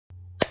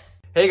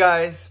Hey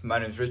guys, my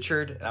name is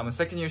Richard and I'm a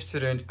second year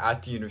student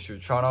at the University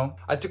of Toronto.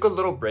 I took a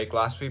little break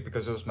last week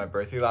because it was my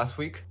birthday last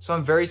week. So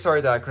I'm very sorry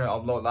that I couldn't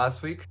upload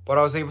last week, but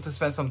I was able to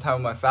spend some time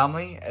with my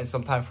family and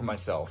some time for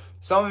myself.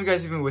 Some of you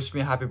guys even wished me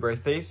a happy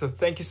birthday, so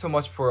thank you so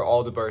much for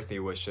all the birthday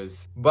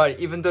wishes. But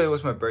even though it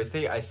was my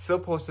birthday, I still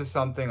posted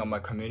something on my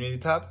community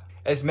tab.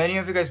 As many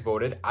of you guys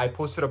voted, I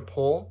posted a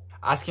poll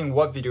asking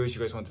what videos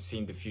you guys want to see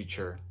in the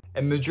future.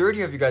 And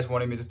majority of you guys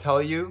wanted me to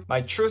tell you my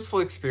truthful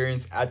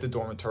experience at the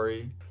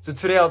dormitory. So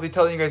today I'll be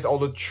telling you guys all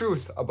the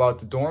truth about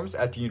the dorms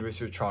at the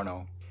University of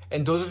Toronto.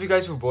 And those of you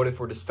guys who voted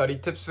for the study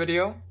tips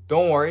video,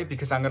 don't worry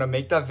because I'm gonna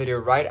make that video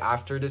right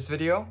after this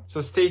video. So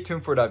stay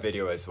tuned for that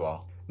video as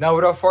well. Now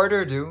without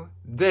further ado,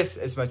 this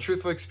is my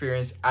truthful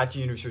experience at the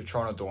University of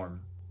Toronto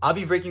dorm. I'll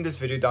be breaking this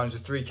video down into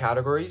 3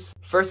 categories.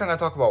 First, I'm going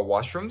to talk about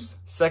washrooms.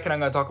 Second, I'm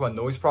going to talk about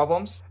noise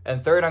problems.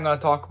 And third, I'm going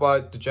to talk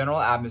about the general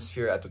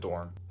atmosphere at the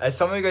dorm. As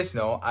some of you guys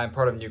know, I'm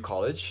part of New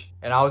College,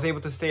 and I was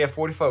able to stay at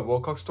 45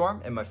 Wilcox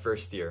dorm in my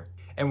first year.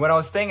 And when I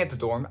was staying at the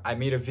dorm, I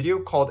made a video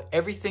called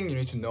Everything You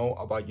Need to Know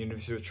About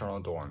University of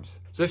Toronto Dorms.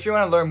 So if you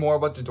want to learn more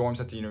about the dorms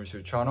at the University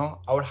of Toronto,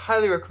 I would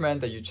highly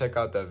recommend that you check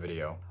out that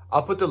video.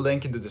 I'll put the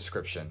link in the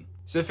description.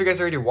 So if you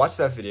guys already watched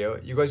that video,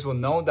 you guys will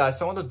know that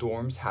some of the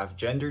dorms have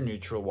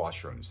gender-neutral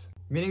washrooms,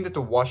 meaning that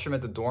the washroom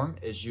at the dorm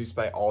is used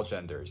by all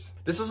genders.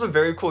 This was a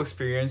very cool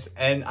experience,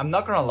 and I'm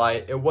not gonna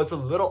lie, it was a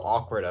little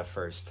awkward at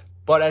first.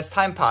 But as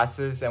time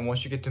passes and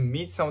once you get to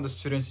meet some of the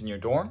students in your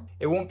dorm,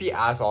 it won't be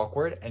as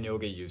awkward and you'll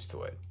get used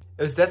to it.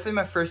 It was definitely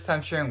my first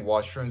time sharing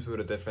washrooms with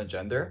a different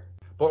gender,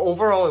 but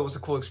overall it was a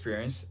cool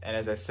experience, and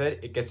as I said,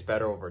 it gets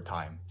better over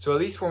time. So at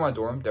least for my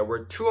dorm, there were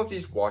 2 of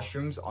these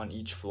washrooms on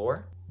each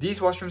floor. These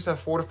washrooms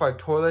have 4 to 5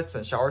 toilets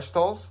and shower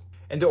stalls,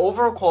 and the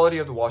overall quality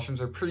of the washrooms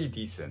are pretty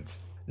decent.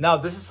 Now,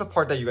 this is the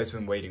part that you guys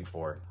have been waiting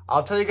for.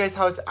 I'll tell you guys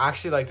how it's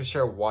actually like to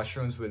share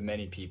washrooms with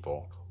many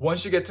people.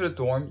 Once you get to the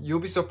dorm, you'll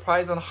be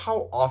surprised on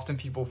how often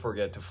people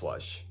forget to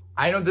flush.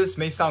 I know this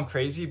may sound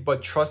crazy,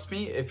 but trust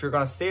me, if you're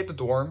gonna stay at the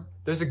dorm,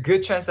 there's a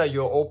good chance that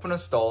you'll open a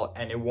stall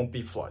and it won't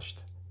be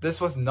flushed. This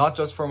was not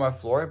just for my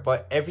floor,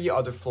 but every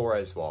other floor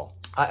as well.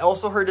 I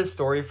also heard this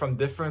story from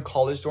different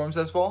college dorms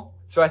as well,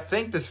 so I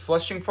think this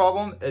flushing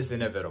problem is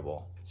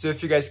inevitable. So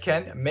if you guys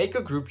can, make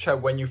a group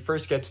chat when you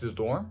first get to the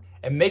dorm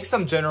and make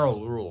some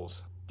general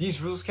rules.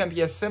 These rules can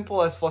be as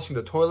simple as flushing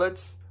the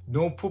toilets,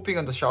 no pooping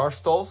on the shower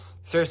stalls.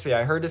 Seriously,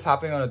 I heard this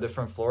happening on a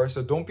different floor,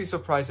 so don't be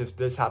surprised if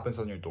this happens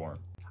on your dorm.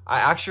 I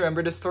actually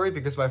remember this story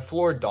because my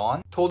floor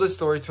Dawn told this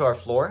story to our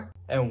floor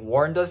and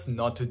warned us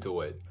not to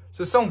do it.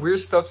 So some weird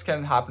stuff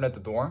can happen at the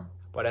dorm,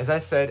 but as I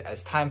said,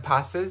 as time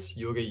passes,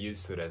 you'll get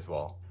used to it as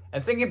well.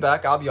 And thinking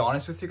back, I'll be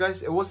honest with you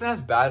guys, it wasn't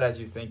as bad as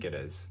you think it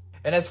is.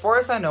 And as far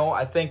as I know,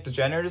 I think the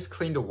janitors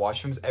clean the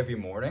washrooms every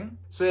morning.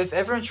 So if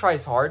everyone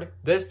tries hard,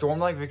 this dorm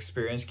life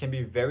experience can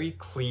be very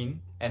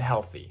clean and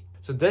healthy.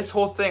 So this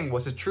whole thing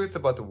was the truth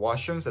about the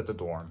washrooms at the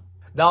dorm.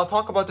 Now I'll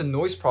talk about the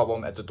noise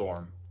problem at the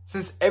dorm.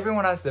 Since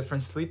everyone has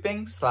different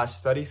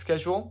sleeping/study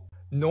schedule,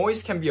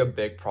 noise can be a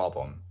big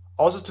problem.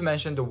 Also to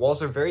mention, the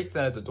walls are very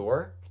thin at the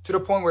door, to the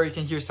point where you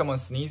can hear someone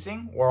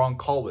sneezing or on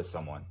call with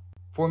someone.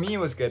 For me, it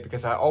was good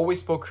because I always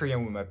spoke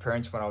Korean with my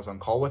parents when I was on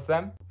call with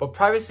them, but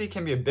privacy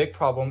can be a big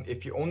problem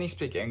if you only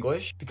speak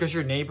English because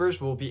your neighbors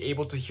will be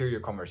able to hear your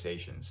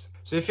conversations.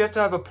 So if you have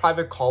to have a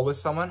private call with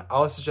someone, I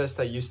would suggest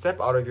that you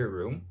step out of your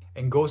room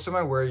and go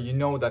somewhere where you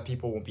know that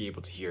people won't be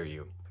able to hear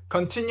you.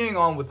 Continuing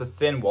on with the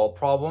thin wall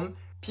problem,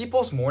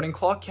 people's morning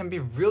clock can be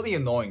really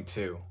annoying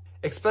too,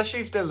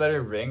 especially if they let it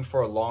ring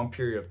for a long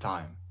period of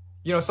time.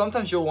 You know,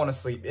 sometimes you'll want to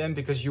sleep in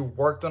because you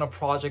worked on a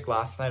project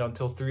last night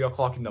until 3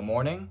 o'clock in the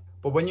morning,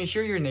 but when you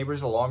hear your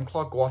neighbor's alarm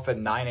clock go off at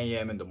 9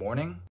 a.m. in the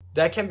morning,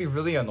 that can be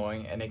really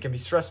annoying and it can be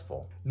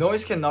stressful.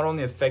 Noise can not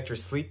only affect your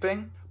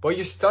sleeping, but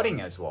your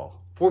studying as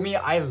well. For me,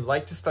 I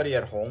like to study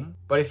at home,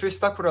 but if you're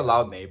stuck with a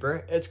loud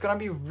neighbor, it's gonna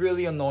be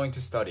really annoying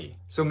to study.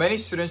 So many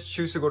students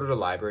choose to go to the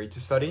library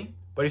to study,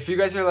 but if you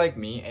guys are like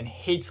me and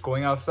hates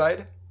going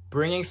outside,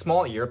 bringing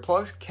small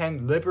earplugs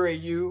can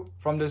liberate you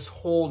from this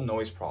whole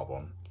noise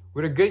problem.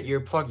 With a good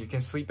earplug, you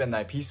can sleep at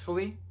night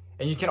peacefully,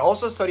 and you can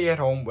also study at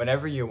home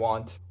whenever you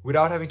want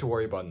without having to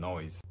worry about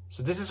noise.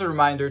 So this is a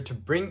reminder to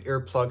bring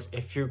earplugs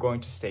if you're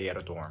going to stay at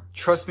a dorm.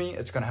 Trust me,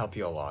 it's gonna help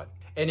you a lot.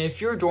 And if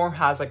your dorm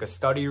has like a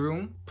study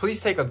room, please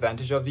take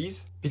advantage of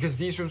these because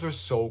these rooms are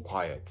so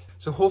quiet.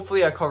 So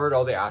hopefully I covered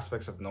all the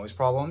aspects of noise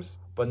problems,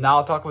 but now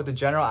I'll talk about the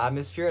general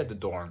atmosphere at the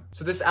dorm.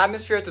 So this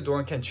atmosphere at the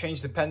dorm can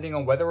change depending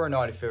on whether or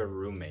not if you're a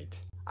roommate.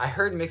 I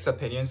heard mixed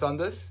opinions on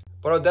this,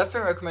 but I'll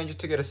definitely recommend you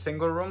to get a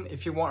single room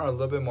if you want a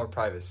little bit more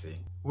privacy.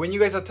 When you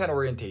guys attend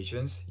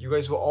orientations, you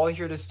guys will all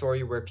hear this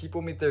story where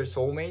people meet their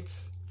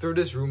soulmates through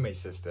this roommate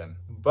system.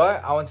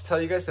 But I want to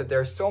tell you guys that there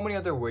are so many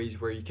other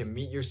ways where you can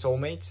meet your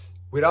soulmates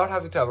without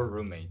having to have a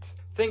roommate.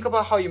 Think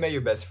about how you met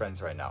your best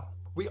friends right now.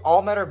 We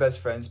all met our best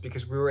friends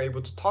because we were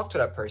able to talk to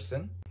that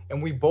person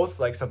and we both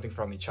like something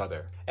from each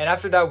other. And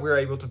after that, we were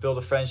able to build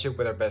a friendship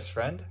with our best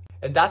friend.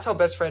 And that's how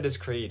best friend is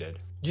created.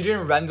 You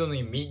didn't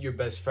randomly meet your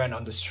best friend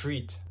on the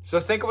street. So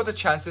think about the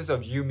chances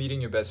of you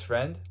meeting your best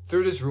friend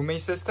through this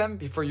roommate system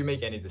before you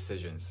make any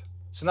decisions.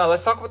 So now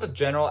let's talk about the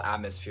general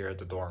atmosphere at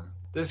the dorm.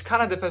 This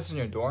kind of depends on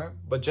your dorm,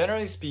 but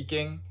generally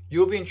speaking,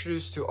 you'll be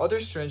introduced to other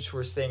students who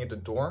are staying at the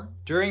dorm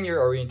during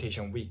your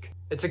orientation week.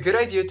 It's a good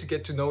idea to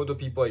get to know the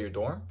people at your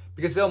dorm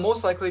because they'll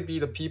most likely be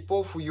the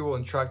people who you will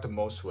interact the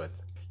most with.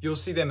 You'll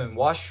see them in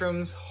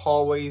washrooms,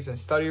 hallways, and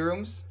study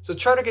rooms, so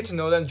try to get to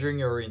know them during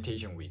your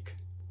orientation week.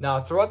 Now,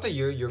 throughout the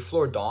year, your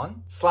floor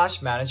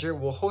don/manager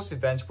will host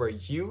events where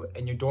you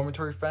and your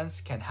dormitory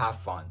friends can have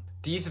fun.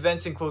 These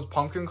events include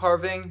pumpkin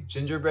carving,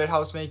 gingerbread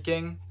house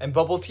making, and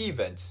bubble tea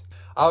events.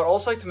 I would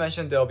also like to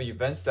mention there will be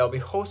events that will be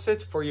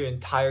hosted for your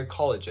entire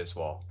college as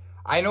well.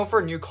 I know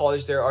for new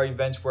college there are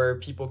events where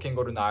people can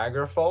go to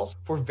Niagara Falls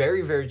for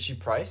very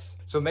cheap price,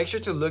 so make sure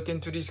to look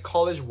into these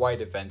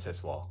college-wide events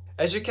as well.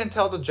 As you can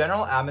tell, the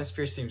general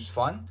atmosphere seems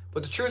fun,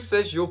 but the truth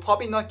is you'll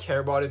probably not care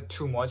about it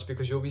too much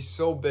because you'll be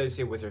so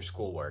busy with your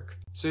schoolwork.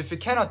 So if you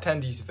can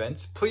attend these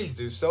events, please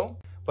do so.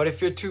 But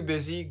if you're too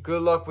busy,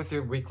 good luck with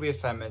your weekly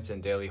assignments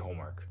and daily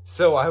homework.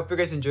 So I hope you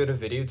guys enjoyed the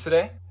video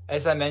today.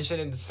 As I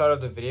mentioned in the start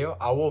of the video,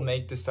 I will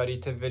make the study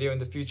tip video in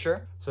the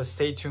future, so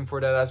stay tuned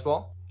for that as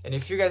well. And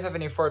if you guys have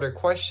any further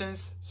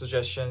questions,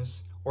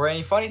 suggestions, or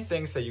any funny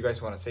things that you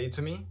guys want to say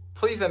to me,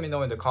 please let me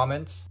know in the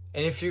comments.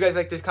 And if you guys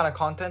like this kind of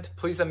content,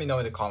 please let me know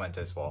in the comments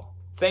as well.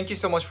 Thank you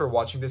so much for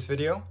watching this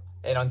video,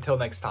 and until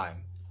next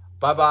time,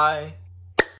 bye bye!